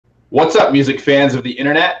What's up, music fans of the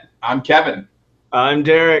internet? I'm Kevin. I'm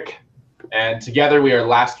Derek. And together we are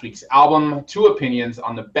last week's album, Two Opinions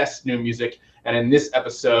on the Best New Music. And in this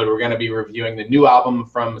episode, we're going to be reviewing the new album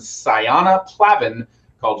from Sianna Plavin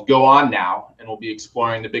called Go On Now. And we'll be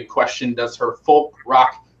exploring the big question, does her folk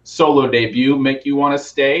rock solo debut make you want to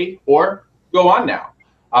stay or go on now?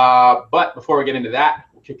 But before we get into that,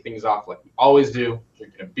 we'll kick things off like we always do,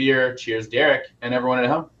 drinking a beer. Cheers, Derek, and everyone at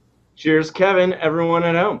home. Cheers, Kevin, everyone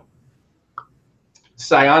at home.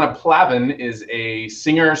 Sianna Plavin is a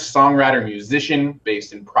singer, songwriter, musician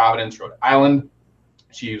based in Providence, Rhode Island.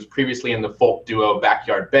 She was previously in the folk duo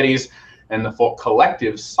Backyard Betties and the folk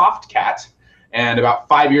collective Soft Cat. And about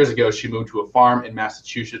 5 years ago, she moved to a farm in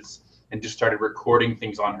Massachusetts and just started recording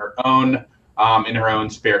things on her own in her own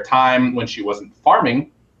spare time when she wasn't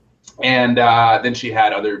farming. And then she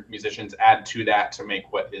had other musicians add to that to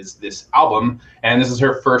make what is this album. And this is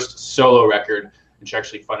her first solo record, and she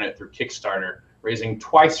actually funded it through Kickstarter, raising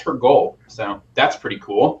twice her goal. So that's pretty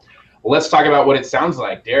cool. Let's talk about what it sounds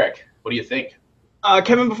like. Derek, what do you think?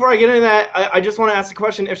 Kevin, before I get into that, I just want to ask the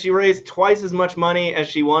question, if she raised twice as much money as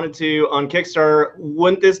she wanted to on Kickstarter,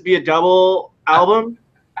 wouldn't this be a double album?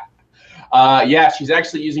 Yeah, she's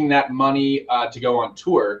actually using that money to go on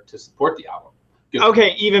tour to support the album. Good.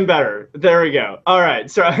 Okay, even better. There we go. All right,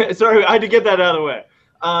 sorry, I had to get that out of the way.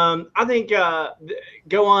 I think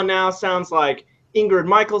Go On Now sounds like Ingrid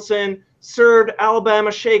Michaelson, served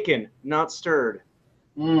Alabama shaken, not stirred.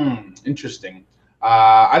 Interesting.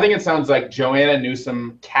 I think it sounds like Joanna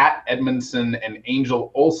Newsom, Kat Edmondson, and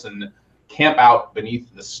Angel Olsen camp out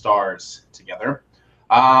beneath the stars together.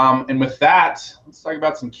 And with that, let's talk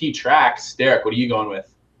about some key tracks. Derek, what are you going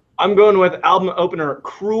with? I'm going with album opener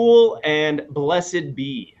Cruel and Blessed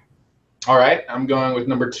Be. All right, I'm going with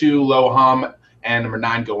number 2, Low Hum, and number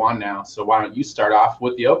 9, Go On Now. So why don't you start off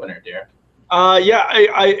with the opener, Derek?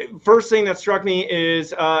 I first thing that struck me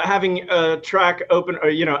is having a track open, or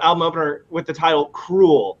album opener with the title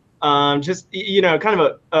 "Cruel." Just kind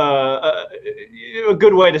of a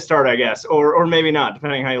good way to start, I guess, or maybe not,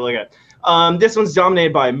 depending how you look at it. This one's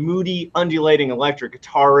dominated by a moody, undulating electric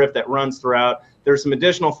guitar riff that runs throughout. There's some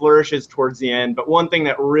additional flourishes towards the end, but one thing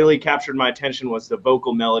that really captured my attention was the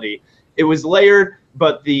vocal melody. It was layered,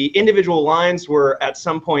 but the individual lines were at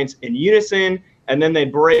some points in unison, and then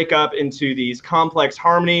they'd break up into these complex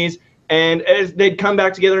harmonies, and as they'd come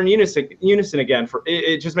back together in unison again.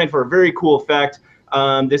 It just made for a very cool effect.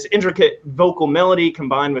 This intricate vocal melody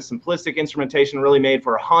combined with simplistic instrumentation really made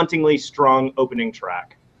for a hauntingly strong opening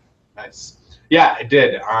track. Nice. Yeah, it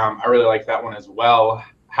did. I really like that one as well.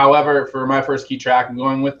 However, for my first key track, I'm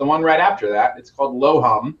going with the one right after that. It's called Low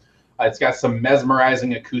Hum. It's got some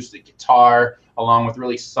mesmerizing acoustic guitar along with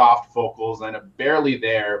really soft vocals and a barely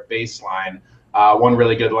there bass line. One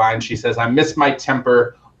really good line, she says, "I miss my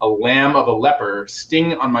temper, a lamb of a leper,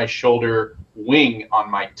 sting on my shoulder, wing on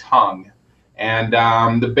my tongue." And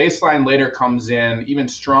the bass line later comes in even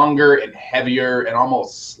stronger and heavier and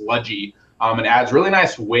almost sludgy, and adds really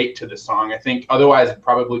nice weight to the song. I think otherwise it'd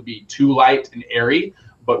probably be too light and airy,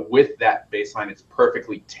 but with that bass line, it's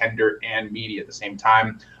perfectly tender and meaty at the same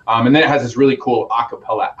time. And then it has this really cool a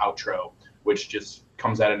cappella outro, which just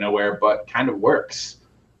comes out of nowhere, but kind of works.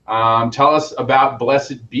 Tell us about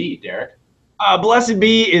Blessed Be, Derek. Blessed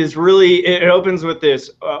Be is really, it opens with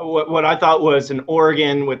this, what I thought was an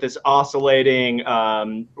organ with this oscillating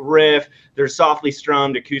riff. There's softly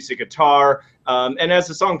strummed acoustic guitar. And as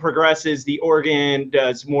the song progresses, the organ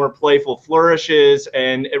does more playful flourishes,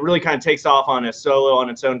 and it really kind of takes off on a solo on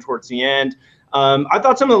its own towards the end. I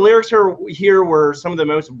thought some of the lyrics here were some of the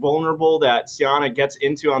most vulnerable that Sianna gets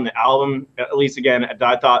into on the album, at least again,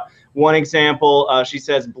 I thought. One example, she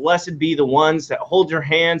says, "Blessed be the ones that hold your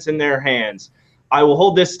hands in their hands. I will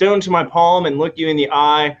hold this stone to my palm and look you in the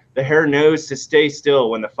eye. The hare knows to stay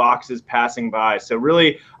still when the fox is passing by." So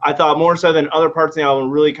really, I thought more so than other parts of the album,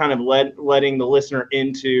 really kind of letting the listener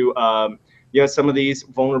into some of these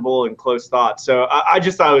vulnerable and close thoughts. So I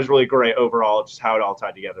just thought it was really great overall, just how it all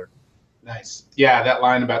tied together. Nice. Yeah, that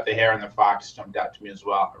line about the hare and the fox jumped out to me as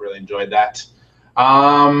well. I really enjoyed that.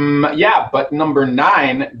 Yeah, but number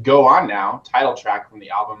 9, Go On Now, title track from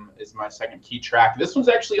the album, is my second key track. This one's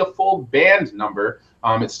actually a full band number.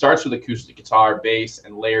 It starts with acoustic guitar, bass,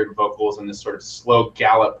 and layered vocals and this sort of slow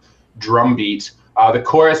gallop drum beat. The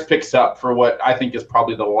chorus picks up for what I think is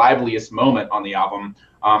probably the liveliest moment on the album,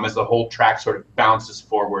 as the whole track sort of bounces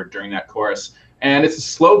forward during that chorus. And it's a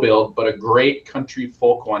slow build, but a great country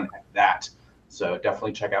folk one at that. So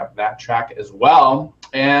definitely check out that track as well.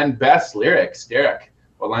 And best lyrics, Derek,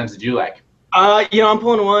 what lines did you like? I'm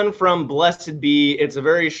pulling one from Blessed Be. It's a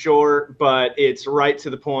very short, but it's right to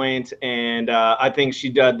the point, and I think she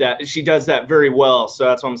does that. She does that very well, so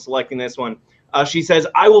that's why I'm selecting this one. She says,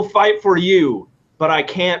 "I will fight for you, but I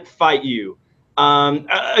can't fight you."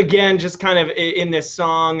 Again, just kind of in this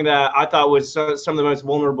song that I thought was some of the most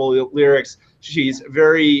vulnerable lyrics. She's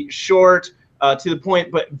very short, to the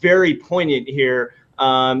point, but very poignant here.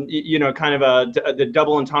 Kind of the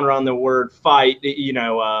double entendre on the word fight.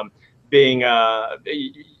 Being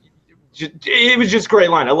it was just a great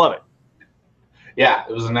line. I love it. Yeah,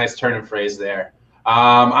 it was a nice turn of phrase there.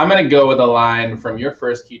 I'm going to go with a line from your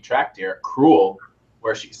first key track, dear, Cruel,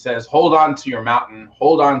 where she says, "Hold on to your mountain,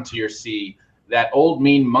 hold on to your sea. That old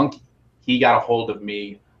mean monkey, he got a hold of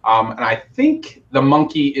me." And I think the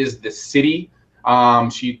monkey is the city.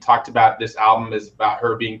 She talked about this album is about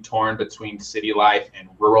her being torn between city life and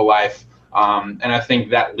rural life. And I think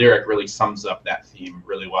that lyric really sums up that theme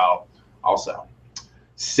really well also.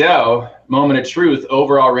 So, moment of truth,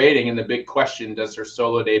 overall rating, and the big question, does her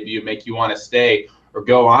solo debut make you want to stay or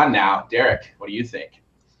go on now? Derek, what do you think?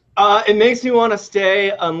 It makes me want to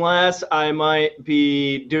stay unless I might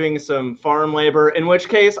be doing some farm labor, in which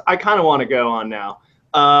case I kind of want to go on now.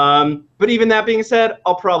 But even that being said,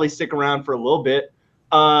 I'll probably stick around for a little bit.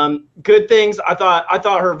 Good things. I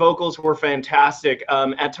thought her vocals were fantastic.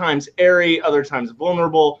 At times airy, other times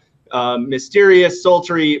vulnerable, mysterious,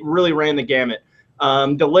 sultry, really ran the gamut.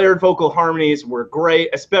 The layered vocal harmonies were great,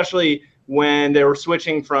 especially when they were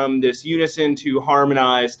switching from this unison to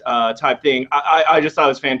harmonized type thing. I just thought it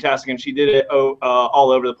was fantastic, and she did it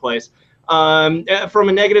all over the place. From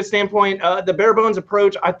a negative standpoint, the bare bones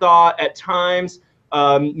approach, I thought at times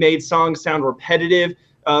made songs sound repetitive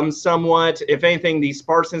somewhat. If anything, the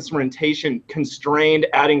sparse instrumentation constrained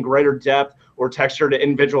adding greater depth or texture to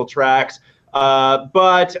individual tracks.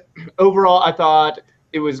 But overall, I thought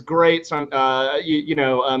it was great. So,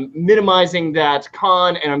 minimizing that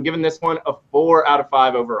con, and I'm giving this one a 4 out of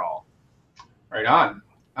 5 overall. Right on.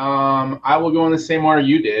 I will go in the same order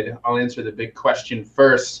you did. I'll answer the big question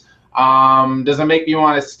first. Does it make me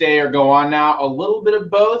want to stay or go on now? A little bit of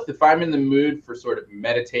both. If I'm in the mood for sort of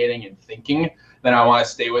meditating and thinking, then I want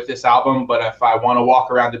to stay with this album. But if I want to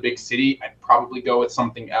walk around the big city, I'd probably go with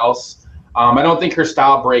something else. I don't think her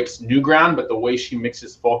style breaks new ground, but the way she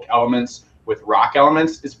mixes folk elements with rock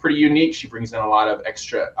elements is pretty unique. She brings in a lot of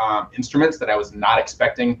extra instruments that I was not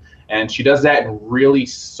expecting, and she does that in really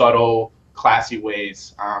subtle, classy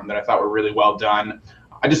ways that I thought were really well done.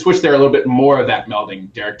 I just wish there were a little bit more of that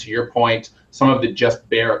melding, Derek. To your point, some of the just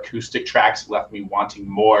bare acoustic tracks left me wanting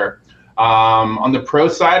more. On the pro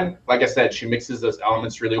side, like I said, she mixes those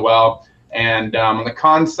elements really well. And on the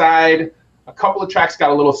con side, a couple of tracks got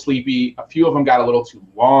a little sleepy. A few of them got a little too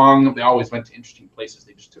long. They always went to interesting places.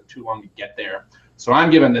 They just took too long to get there. So I'm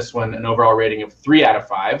giving this one an overall rating of 3 out of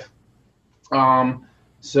 5.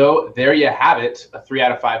 So there you have it, a 3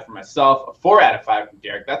 out of 5 for myself, a 4 out of 5 from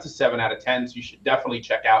Derek. That's a 7 out of 10, so you should definitely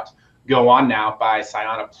check out Go On Now by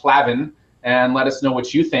Sianna Plavin and let us know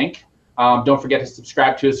what you think. Don't forget to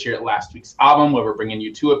subscribe to us here at Last Week's Album, where we're bringing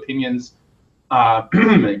you 2 opinions,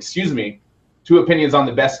 excuse me, 2 opinions on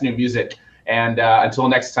the best new music. And until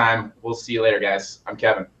next time, we'll see you later, guys. I'm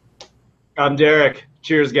Kevin. I'm Derek.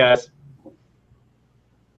 Cheers, guys.